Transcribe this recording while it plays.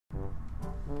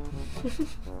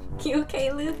You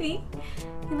okay, Luffy?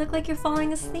 You look like you're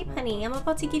falling asleep, honey. I'm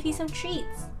about to give you some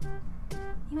treats.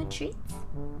 You want treats?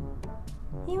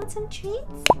 You want some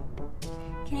treats?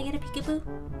 Can I get a peekaboo?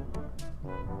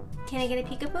 Can I get a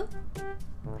peekaboo?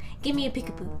 Give me a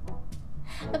peekaboo.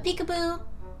 A peekaboo.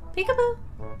 Peekaboo.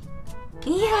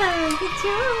 Yeah, good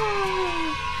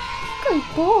job. Good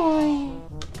boy.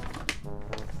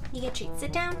 You get treats.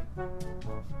 Sit down.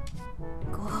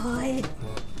 Good.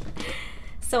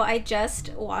 So I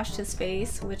just washed his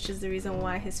face, which is the reason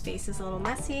why his face is a little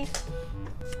messy.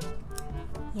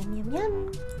 Yum, yum,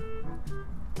 yum.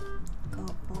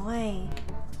 Good boy.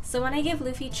 So when I give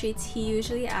Luffy treats, he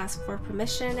usually asks for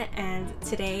permission, and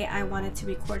today I wanted to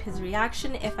record his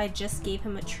reaction if I just gave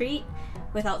him a treat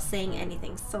without saying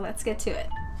anything. So let's get to it.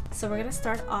 So we're gonna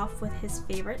start off with his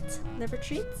favorite liver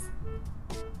treats.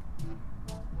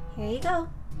 Here you go.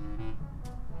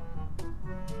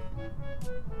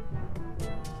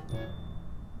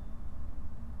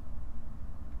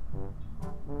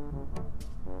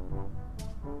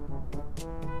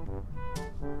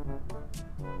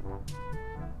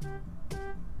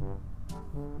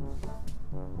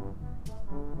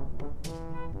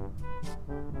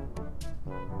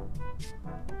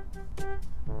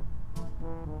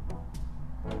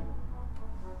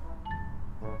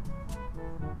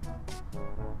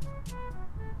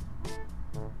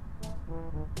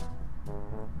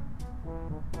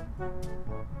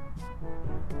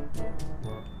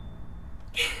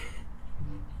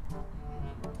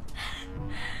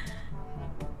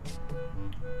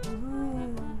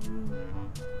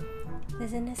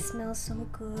 Doesn't it smell so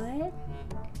good?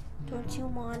 Don't you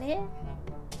want it?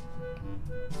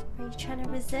 Are you trying to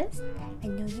resist? I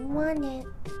know you want it.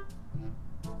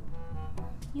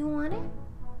 You want it?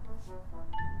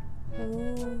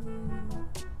 Ooh.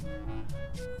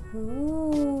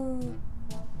 Ooh.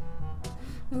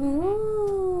 Ooh.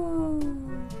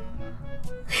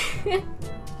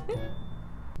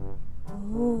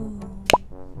 Ooh.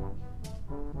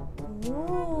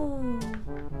 Ooh.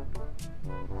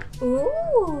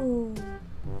 Ooh.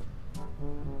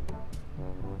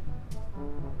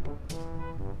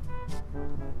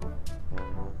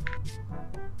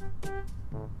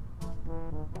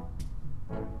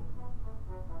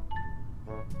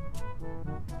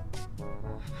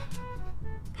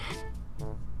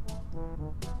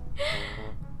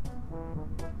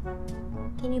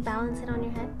 Can you balance it on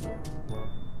your head?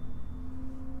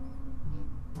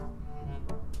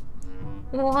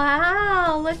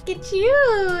 Wow, look at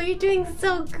you! You're doing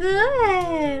so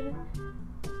good!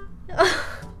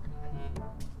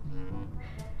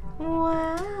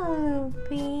 Wow,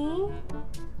 Luffy!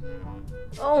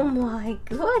 Oh my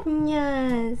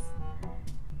goodness!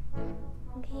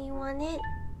 Okay, you want it?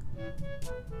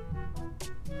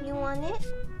 You want it?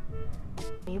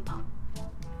 You pop.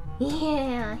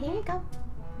 Yeah, here you go.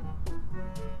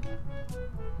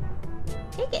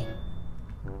 Take it.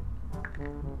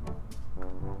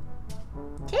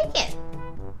 Take it.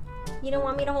 You don't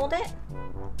want me to hold it?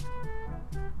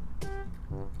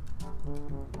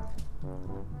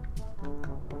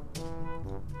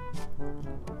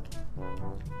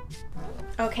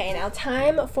 Okay, now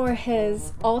time for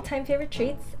his all-time favorite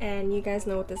treats, and you guys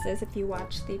know what this is if you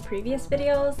watched the previous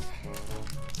videos.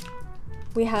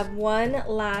 We have one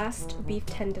last beef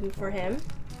tendon for him.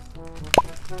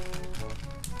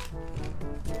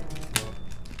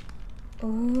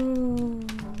 Ooh,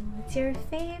 it's your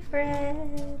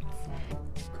favorite.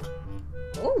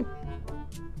 Ooh,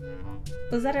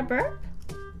 was that a burp?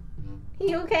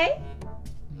 You okay?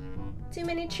 Too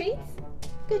many treats?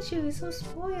 Look at you, you're so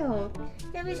spoiled.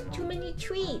 There was too many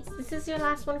treats. This is your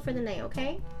last one for the night,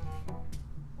 okay?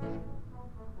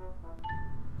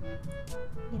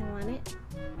 You don't want it?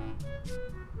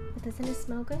 But doesn't it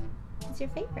smell good? It's your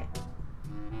favorite.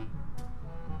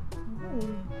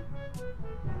 Ooh.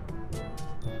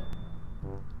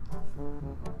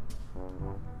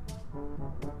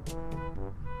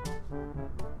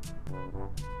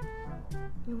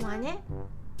 You want it?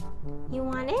 You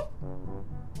want it?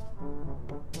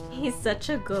 He's such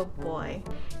a good boy.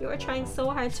 You are trying so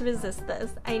hard to resist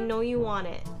this. I know you want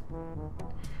it.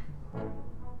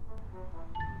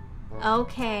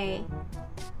 Okay.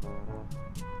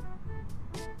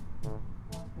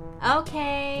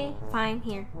 Okay. Fine,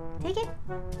 here. Take it.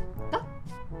 Go.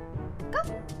 Go.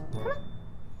 Come on.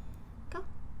 Go.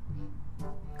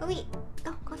 Go eat.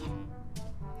 Go. Go get it.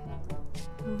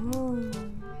 Ooh.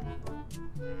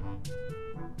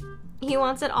 He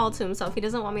wants it all to himself. He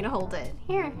doesn't want me to hold it.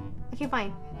 Here. Okay,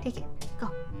 fine. Take it. Go.